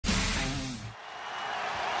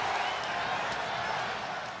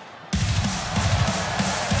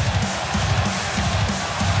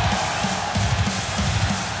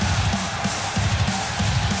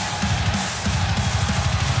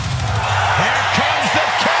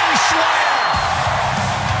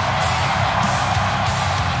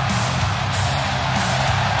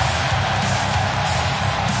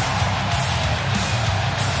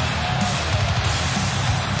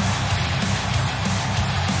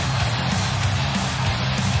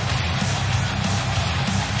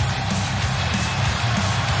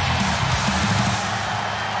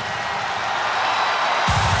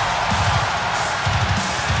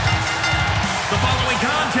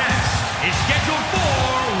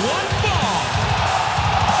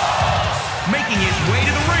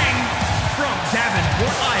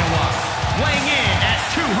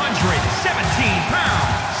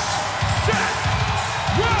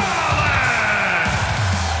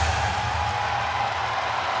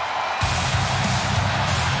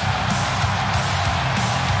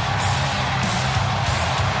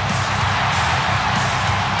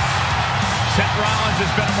has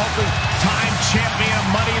been a multi-time champion, a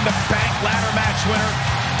Money in the Bank ladder match winner.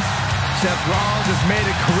 Seth Rollins has made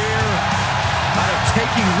a career out of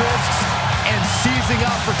taking risks and seizing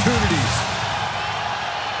opportunities.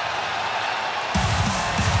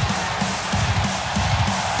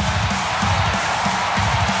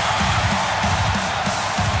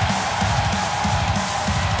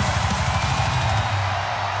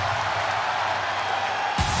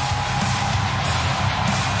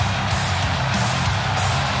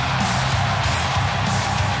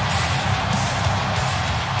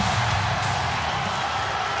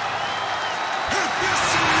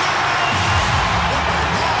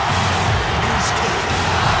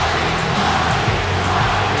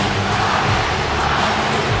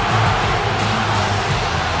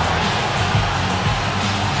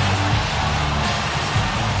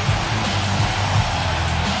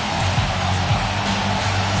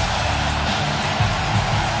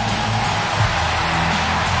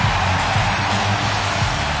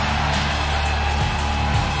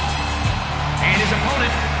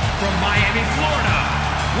 From Miami, Florida,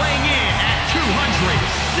 weighing in at 265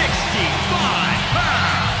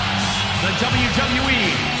 pounds, the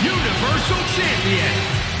WWE Universal Champion,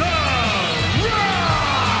 The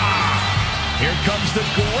Rock! Here comes the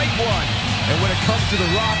Great One. And when it comes to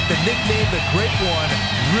The Rock, the nickname The Great One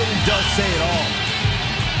really does say it all.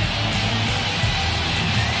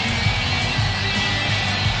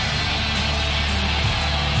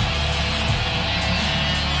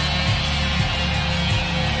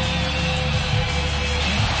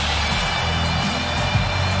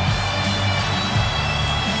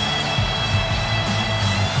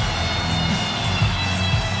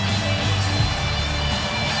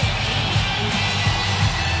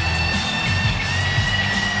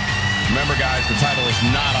 Remember, guys, the title is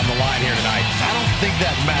not on the line here tonight. I don't think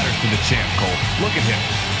that matters to the champ, Cole. Look at him.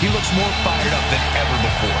 He looks more fired up than ever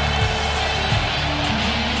before.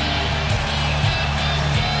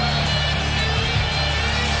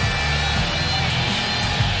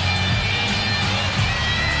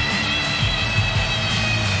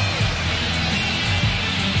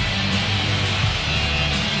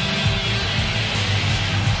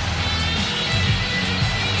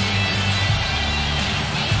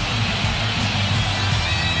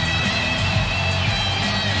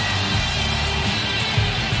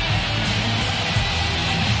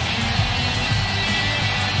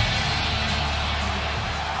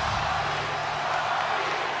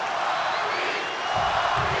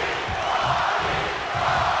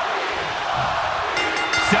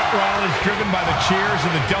 Seth Rollins, driven by the cheers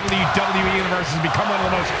of the WWE Universe, has become one of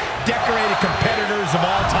the most decorated competitors of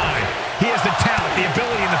all time. He has the talent, the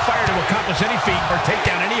ability, and the fire to accomplish any feat or take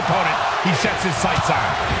down any opponent he sets his sights on.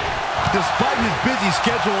 Despite his busy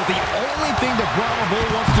schedule, the only thing that Brahma Bull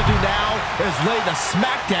wants to do now is lay the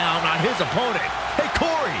smackdown on his opponent. Hey,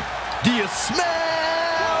 Corey, do you smell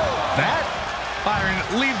that? Byron,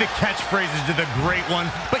 leave the catchphrases to the Great One.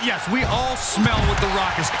 But yes, we all smell what The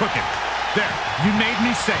Rock is cooking. There, you made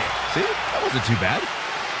me say it. See, that wasn't too bad.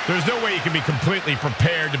 There's no way you can be completely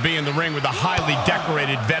prepared to be in the ring with a highly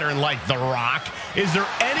decorated veteran like The Rock. Is there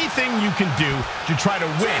anything you can do to try to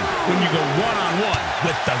win when you go one-on-one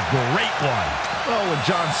with the Great One? Well, when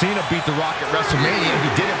John Cena beat The Rock at WrestleMania,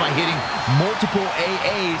 he did it by hitting multiple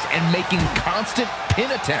AAs and making constant pin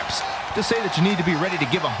attempts. To say that you need to be ready to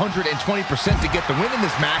give 120% to get the win in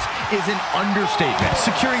this match is an understatement.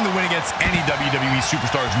 Securing the win against any WWE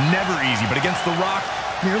superstar is never easy, but against The Rock,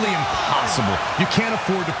 nearly impossible. You can't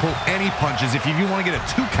afford to pull any punches if you want to get a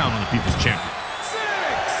 2 count on the People's Champion. 6,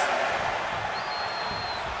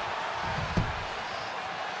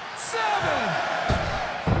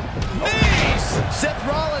 7, knees! Seth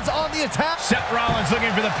Rollins on the attack. Seth Rollins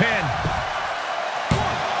looking for the pin.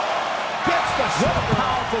 What a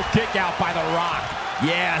powerful kick out by The Rock.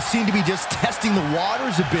 Yeah, seemed to be just testing the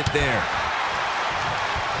waters a bit there.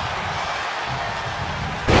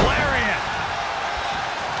 Lariat.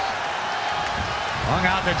 Hung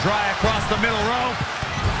out to dry across the middle rope.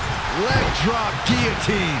 Leg drop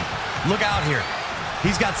guillotine. Look out here.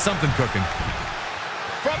 He's got something cooking.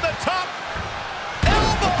 From the top.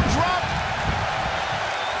 Elbow drop.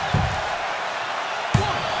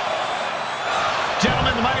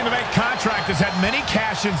 Gentlemen, the Money in the Bank contract has had many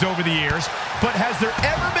cash-ins over the years, but has there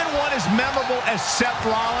ever been one as memorable as Seth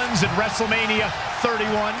Rollins at WrestleMania 31?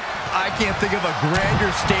 I can't think of a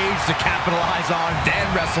grander stage to capitalize on than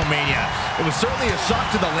WrestleMania. It was certainly a shock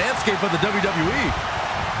to the landscape of the WWE.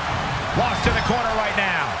 Lost in the corner right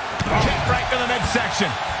now. Kick right to the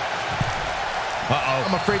midsection. Uh-oh.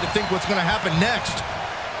 I'm afraid to think what's going to happen next.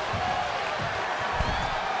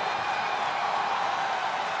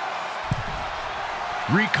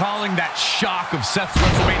 Recalling that shock of Seth's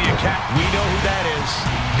WrestleMania cat. We know who that is.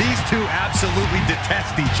 These two absolutely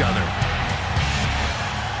detest each other.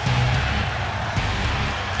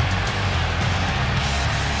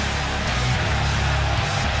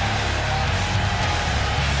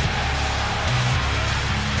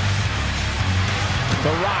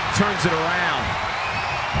 The Rock turns it around.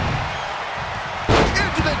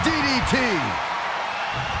 Into the DDT.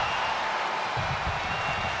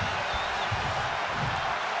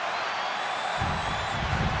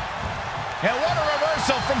 And what a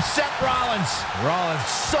reversal from Seth Rollins. Rollins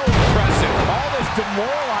so impressive. All this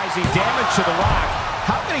demoralizing damage to The Rock.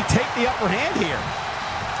 How can he take the upper hand here?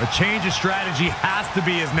 A change of strategy has to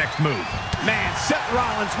be his next move. Man, Seth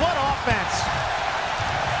Rollins, what offense.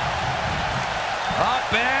 Up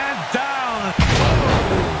and down.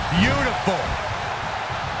 Oh, beautiful.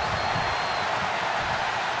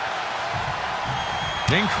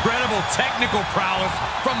 Incredible technical prowess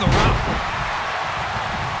from The Rock.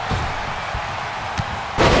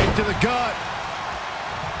 To the gut.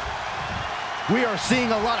 We are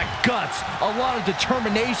seeing a lot of guts, a lot of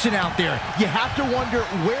determination out there. You have to wonder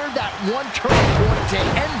where that one turning point to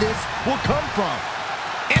end this will come from.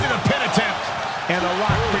 Into the pin attempt. And The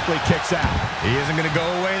Rock quickly kicks out. He isn't going to go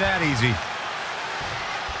away that easy.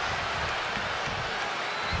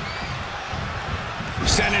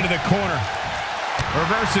 Sent into the corner.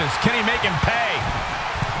 Reverses. Can he make him pay?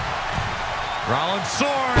 Rollins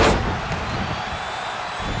soars.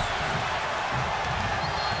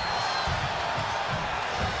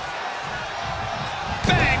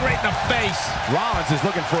 Right in the face. Rollins is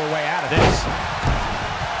looking for a way out of this.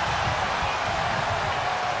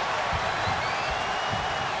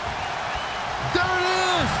 There it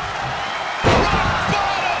is! Rock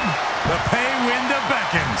bottom! The pay window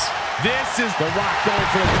beckons. This is The Rock going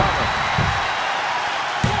for the cover.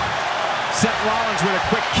 Seth Rollins with a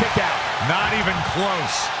quick kick out. Not even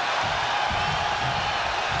close.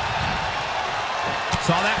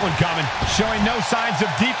 Saw that one coming. Showing no signs of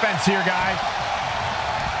defense here, guys.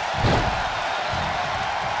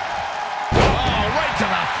 To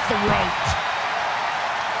the throat.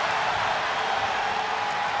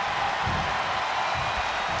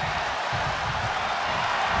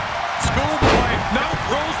 Schoolboy. No,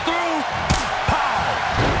 rolls through. Pow.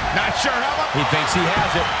 Not sure how much. He thinks he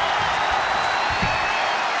has it.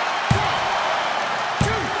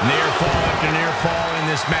 Near fall after near fall in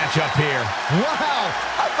this matchup here. Wow!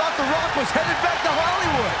 I thought The Rock was headed back to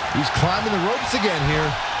Hollywood. He's climbing the ropes again here.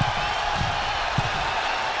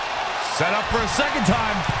 Set up for a second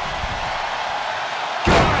time.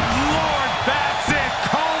 Good Lord, that's it.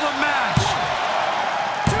 Call the match.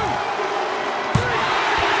 2, 3.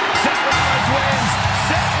 Seth Rollins wins.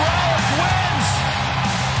 Seth Rollins wins.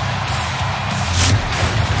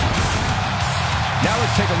 Now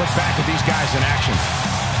let's take a look back at these guys in action.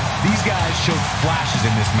 These guys showed flashes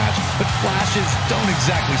in this match, but flashes don't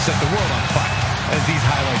exactly set the world on fire, as these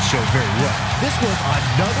highlights show very well. This was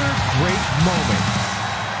another great moment.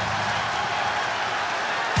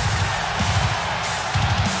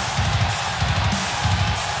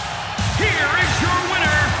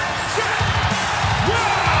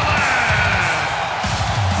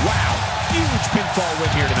 Pinfall win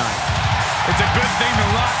here tonight. It's a good thing The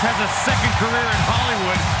Rock has a second career in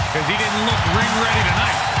Hollywood because he didn't look ring ready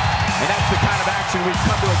tonight. And that's the kind of action we've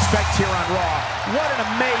come to expect here on Raw. What an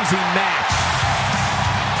amazing match.